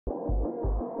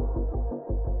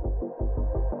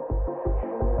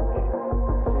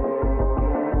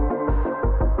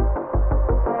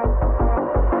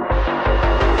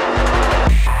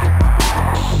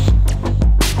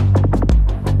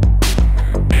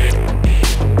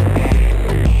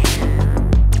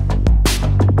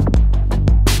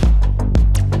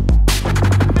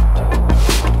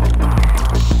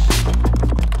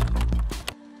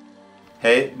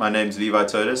my name's Levi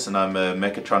Totis and I'm a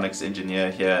mechatronics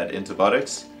engineer here at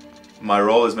Robotics. My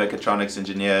role as mechatronics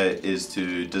engineer is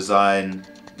to design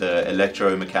the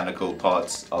electromechanical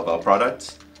parts of our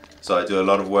products. So I do a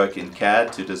lot of work in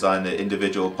CAD to design the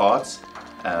individual parts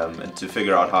and to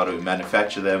figure out how to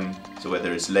manufacture them, so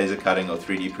whether it's laser cutting or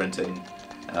 3D printing,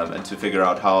 and to figure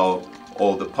out how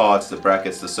all the parts, the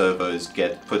brackets, the servos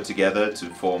get put together to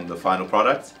form the final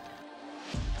product.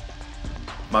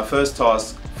 My first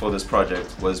task for this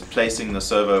project was placing the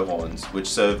servo horns, which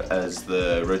serve as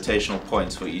the rotational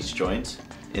points for each joint,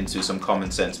 into some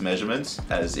common sense measurements.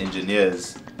 As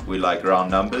engineers, we like round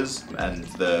numbers, and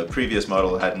the previous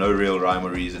model had no real rhyme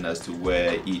or reason as to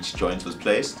where each joint was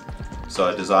placed. So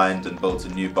I designed and built a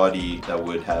new body that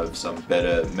would have some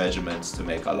better measurements to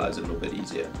make our lives a little bit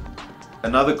easier.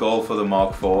 Another goal for the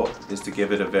Mark IV is to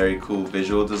give it a very cool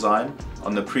visual design.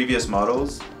 On the previous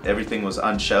models, everything was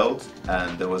unshelled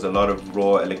and there was a lot of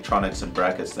raw electronics and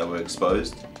brackets that were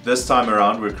exposed. This time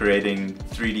around, we're creating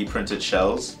 3D printed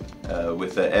shells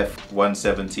with the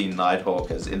F-117 Nighthawk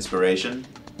as inspiration.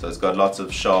 So it's got lots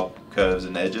of sharp curves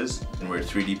and edges, and we're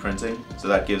 3D printing. So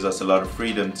that gives us a lot of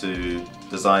freedom to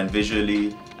design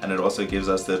visually, and it also gives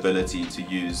us the ability to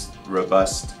use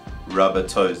robust rubber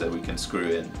toes that we can screw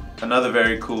in. Another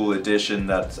very cool addition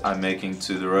that I'm making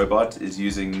to the robot is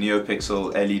using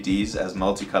Neopixel LEDs as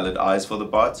multicolored eyes for the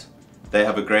bot. They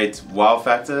have a great wow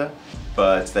factor,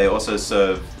 but they also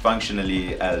serve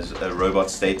functionally as a robot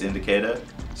state indicator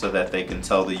so that they can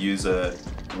tell the user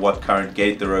what current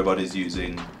gate the robot is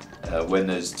using, when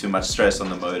there's too much stress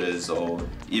on the motors, or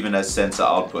even as sensor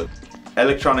output.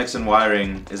 Electronics and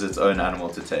wiring is its own animal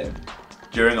to tame.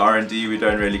 During R&D, we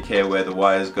don't really care where the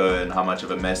wires go and how much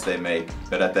of a mess they make,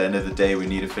 but at the end of the day we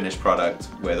need a finished product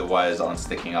where the wires aren't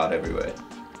sticking out everywhere.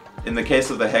 In the case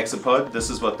of the Hexapod, this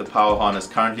is what the power harness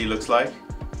currently looks like,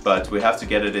 but we have to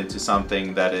get it into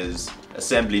something that is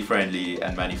assembly friendly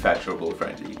and manufacturable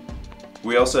friendly.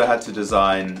 We also had to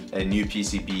design a new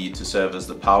PCB to serve as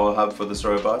the power hub for this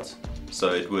robot.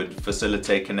 So it would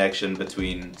facilitate connection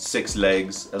between 6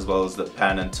 legs, as well as the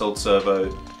pan and tilt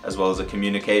servo, as well as a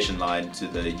communication line to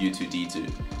the U2D2.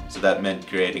 So that meant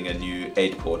creating a new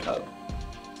 8-port hub.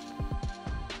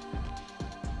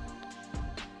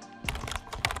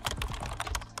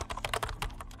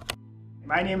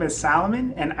 My name is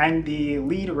Solomon, and I'm the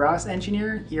lead ROS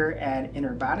engineer here at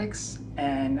Robotics,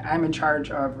 and I'm in charge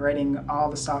of writing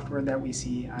all the software that we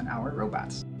see on our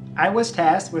robots. I was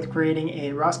tasked with creating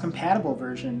a ROS-compatible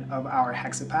version of our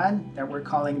Hexapod that we're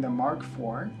calling the Mark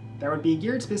IV that would be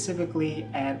geared specifically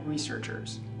at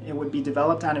researchers. It would be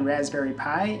developed on a Raspberry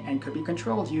Pi and could be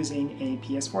controlled using a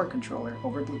PS4 controller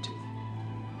over Bluetooth.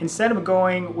 Instead of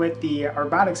going with the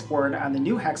Robotics board on the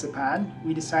new Hexapod,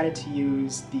 we decided to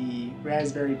use the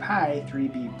Raspberry Pi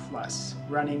 3B Plus,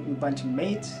 running Ubuntu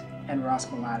Mate and ROS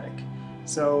Melodic.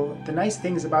 So the nice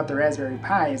things about the Raspberry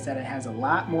Pi is that it has a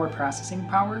lot more processing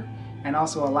power and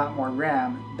also a lot more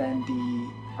RAM than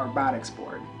the Robotics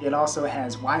board. It also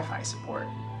has Wi-Fi support.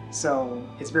 So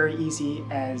it's very easy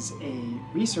as a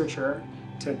researcher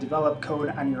to develop code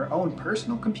on your own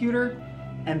personal computer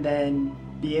and then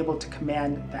be able to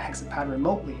command the Hexapod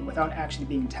remotely without actually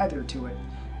being tethered to it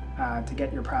to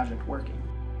get your project working.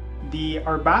 The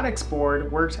Robotics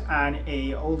board worked on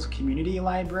an old community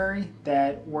library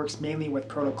that works mainly with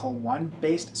Protocol 1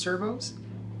 based servos.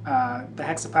 The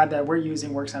Hexapod that we're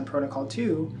using works on Protocol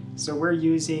 2, so we're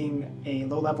using a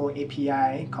low-level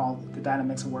API called the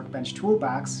Dynamixel Workbench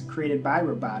Toolbox created by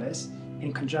Robotics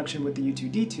in conjunction with the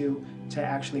U2D2 to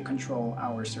actually control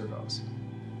our servos.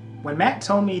 When Matt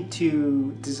told me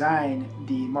to design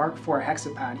the Mark IV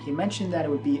Hexapod, he mentioned that it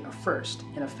would be a first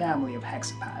in a family of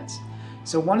hexapods.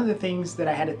 So one of the things that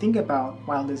I had to think about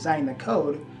while designing the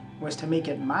code was to make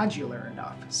it modular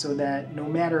enough so that no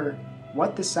matter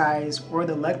what the size or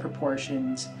the leg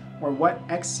proportions or what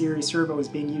X series servo is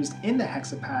being used in the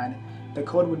Hexapod, the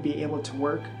code would be able to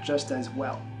work just as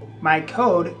well. My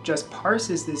code just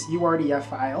parses this URDF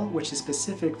file, which is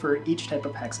specific for each type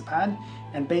of Hexapod,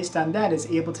 and based on that is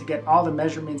able to get all the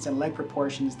measurements and leg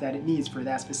proportions that it needs for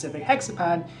that specific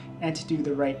Hexapod and to do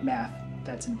the right math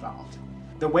that's involved.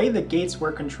 The way the gates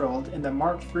were controlled in the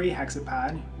Mark III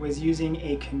Hexapod was using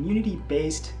a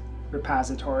community-based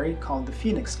repository called the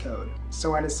Phoenix code.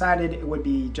 So I decided it would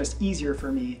be just easier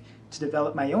for me to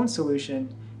develop my own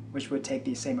solution, which would take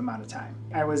the same amount of time.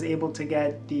 I was able to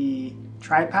get the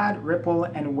tripod, ripple,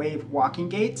 and wave walking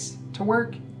gates to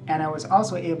work, and I was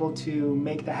also able to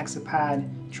make the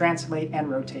Hexapod translate and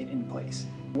rotate in place.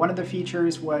 One of the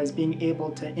features was being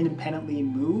able to independently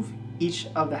move each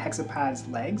of the Hexapod's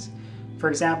legs. For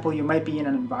example, you might be in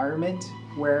an environment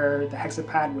where the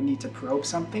Hexapod would need to probe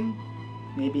something,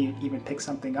 maybe even pick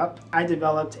something up. I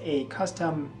developed a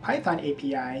custom Python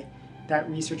API that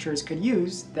researchers could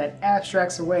use that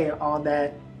abstracts away all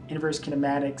that inverse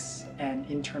kinematics and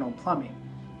internal plumbing.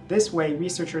 This way,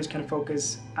 researchers can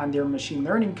focus on their machine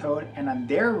learning code and on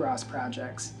their ROS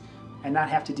projects and not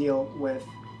have to deal with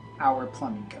our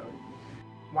plumbing code.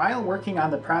 While working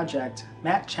on the project,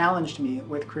 Matt challenged me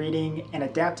with creating an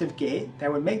adaptive gate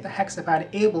that would make the hexapod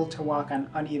able to walk on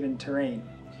uneven terrain.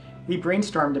 We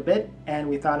brainstormed a bit and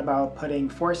we thought about putting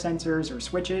force sensors or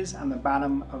switches on the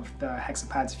bottom of the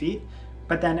hexapod's feet,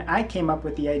 but then I came up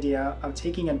with the idea of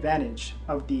taking advantage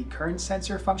of the current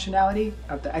sensor functionality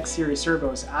of the X-series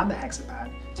servos on the hexapod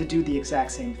to do the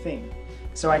exact same thing.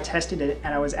 So I tested it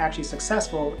and I was actually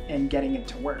successful in getting it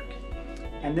to work.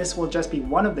 And this will just be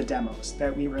one of the demos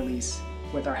that we release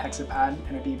with our hexapod, and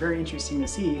it'd be very interesting to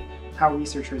see how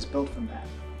researchers build from that.